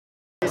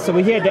So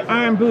we're here at the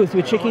ARM booth.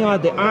 We're checking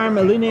out the ARM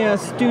Allinea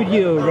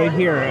Studio right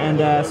here.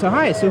 And so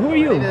hi, so who are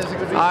you?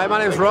 Hi, my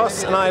name's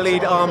Ross and I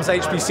lead ARM's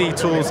HPC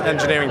Tools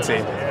engineering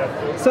team.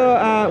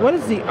 So what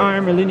is the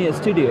ARM Allinea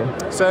Studio?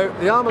 So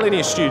the ARM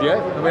Allinea Studio,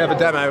 and we have a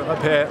demo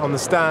up here on the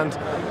stand,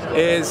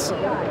 is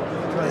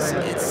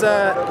it's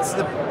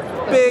the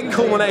big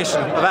culmination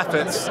of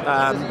efforts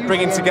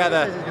bringing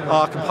together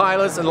our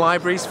compilers and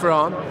libraries for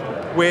ARM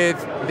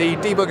with the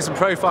debuggers and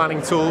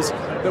profiling tools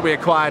that we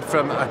acquired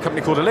from a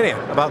company called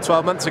Allinea about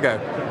 12 months ago.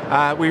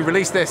 We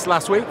released this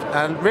last week,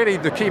 and really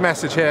the key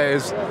message here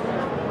is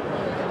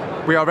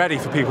we are ready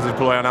for people to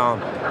deploy on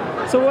ARM.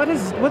 So what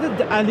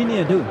did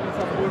Allinea do?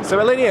 So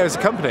Allinea is a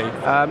company.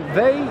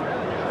 They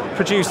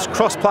produce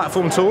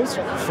cross-platform tools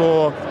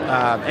for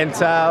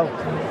Intel,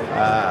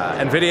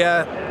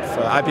 NVIDIA,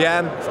 for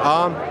IBM, for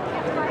ARM,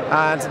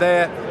 and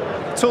their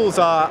tools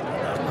are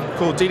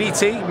called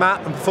DDT,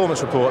 Map and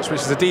Performance Reports,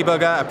 which is a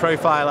debugger, a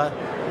profiler,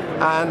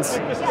 and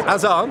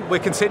as ARM, we're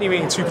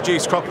continuing to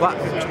produce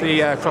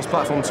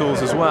cross-platform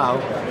tools as well.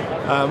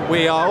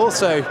 We are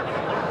also,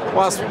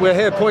 whilst we're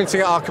here pointing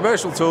at our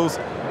commercial tools,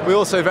 we're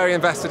also very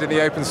invested in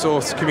the open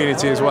source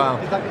community as well.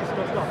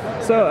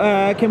 So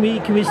can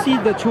we see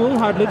the tool,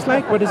 how it looks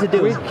like? What does it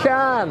do? We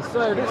can.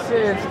 So this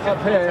is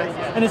up here.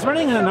 And it's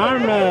running on an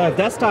ARM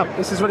desktop.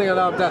 This is running on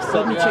ARM desktop.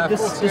 Let me check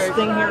this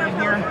thing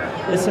here.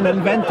 It's an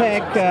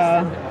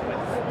Inventec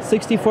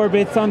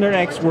 64-bit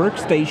ThunderX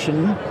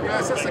workstation.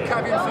 Yes, that's the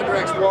Cavium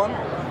ThunderX 1.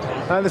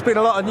 And there's been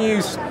a lot of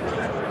news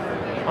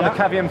on the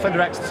Cavium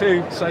ThunderX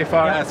 2 so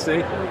far at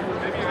SC.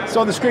 So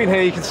on the screen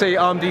here you can see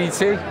ARM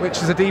DDT, which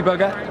is a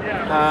debugger.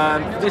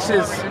 And this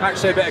is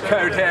actually a bit of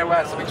code here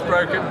where something's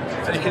broken.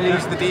 So you can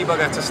use the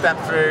debugger to step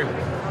through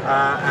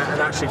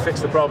and actually fix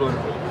the problem.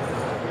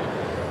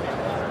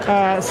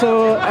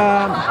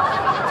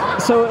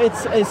 So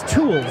it's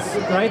tools,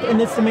 right?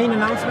 And it's the main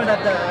announcement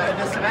at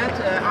this event.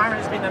 ARM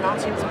has been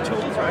announcing some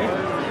tools, right?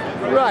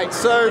 Right,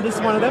 so this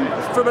is one of them.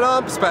 From an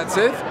ARM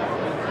perspective,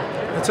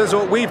 in terms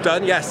of what we've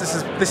done, yes,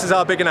 this is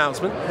our big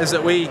announcement, is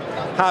that we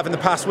have in the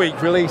past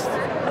week released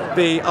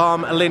the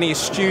ARM Allinea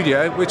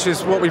Studio, which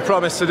is what we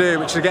promised to do,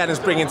 which again is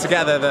bringing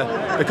together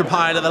the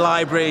compiler, the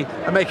library,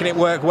 and making it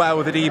work well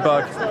with the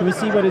debug. Can we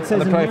see what it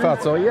says the profile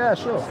tool? Yeah,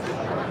 sure.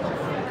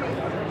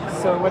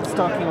 So what's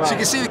talking about? So you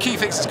can see the key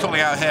fixes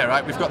calling out here,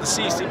 right? We've got the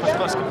C++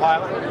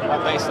 compiler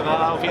based on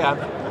LLVM,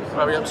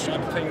 where we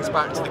upstream things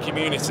back to the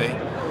community.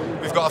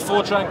 We've got a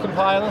Fortran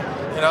compiler.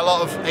 You know, a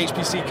lot of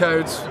HPC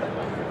codes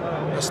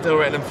are still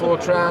written in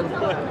Fortran.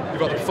 We've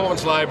got the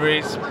performance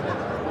libraries.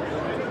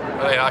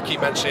 I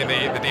keep mentioning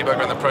the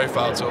debugger and the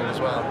profile tool as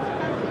well.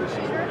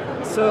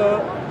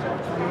 So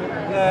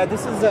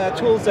this is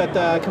tools that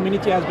the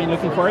community has been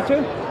looking forward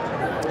to?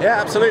 Yeah,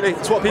 absolutely.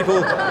 It's what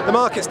the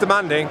market's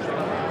demanding.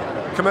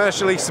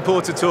 Commercially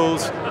supported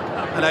tools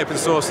and open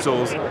source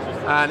tools.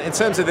 And in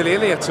terms of the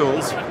Allinea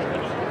tools,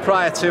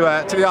 prior to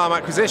the ARM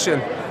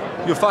acquisition,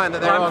 you'll find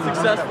that they're on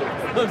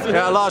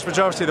a large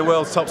majority of the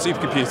world's top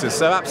supercomputers.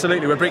 So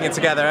absolutely, we're bringing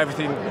together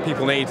everything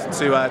people need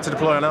to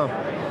deploy on ARM.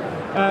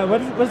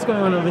 What's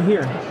going on over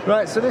here?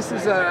 Right, so this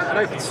is an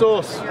open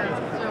source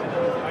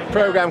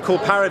program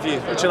called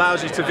ParaView, which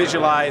allows you to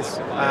visualize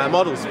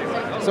models.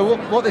 So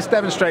what this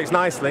demonstrates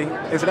nicely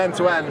is an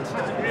end-to-end,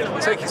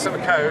 taking some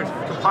code,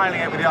 compiling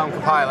it with the ARM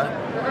compiler,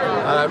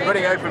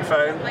 running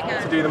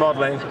OpenPhone to do the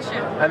modeling,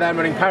 and then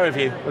running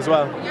ParaView as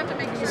well,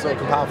 to sort of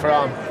compile for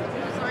ARM.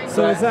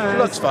 So it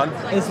looks fun.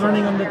 It's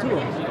running on the tool.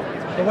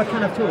 So what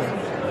kind of tool?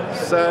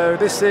 So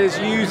this is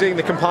using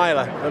the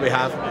compiler that we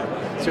have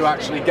to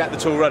actually get the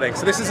tool running.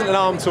 So this isn't an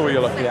ARM tool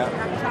you're looking at.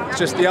 It's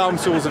just the ARM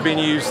tools have been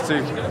used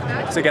to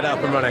get it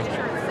up and running.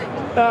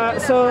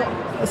 So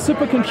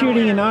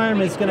supercomputing in ARM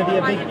is going to be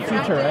a big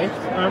future, right?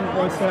 ARM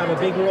wants to have a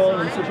big role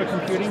in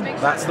supercomputing.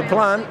 That's the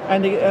plan.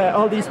 And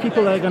all these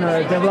people that are going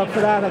to develop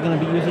for that are going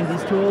to be using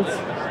these tools?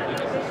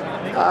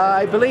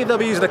 I believe they'll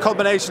be using a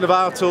combination of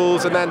our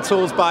tools and then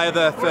tools by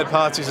other third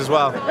parties as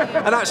well.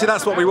 And actually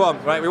that's what we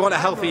want, right? We want a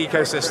healthy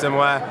ecosystem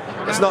where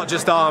it's not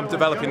just ARM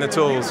developing the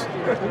tools.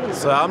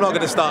 So I'm not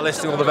going to start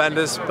listing all the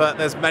vendors, but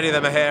there's many of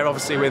them are here,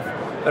 obviously with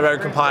their own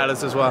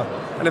compilers as well.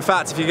 And in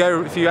fact, if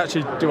you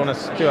actually do want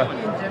to do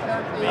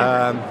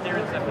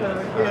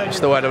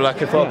just the word I'm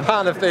looking for,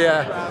 pan of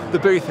the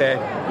booth here,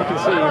 you can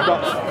see you've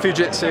got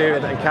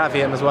Fujitsu and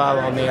Cavium as well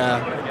on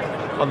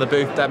the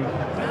booth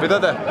with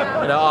other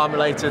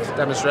ARM-related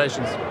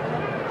demonstrations.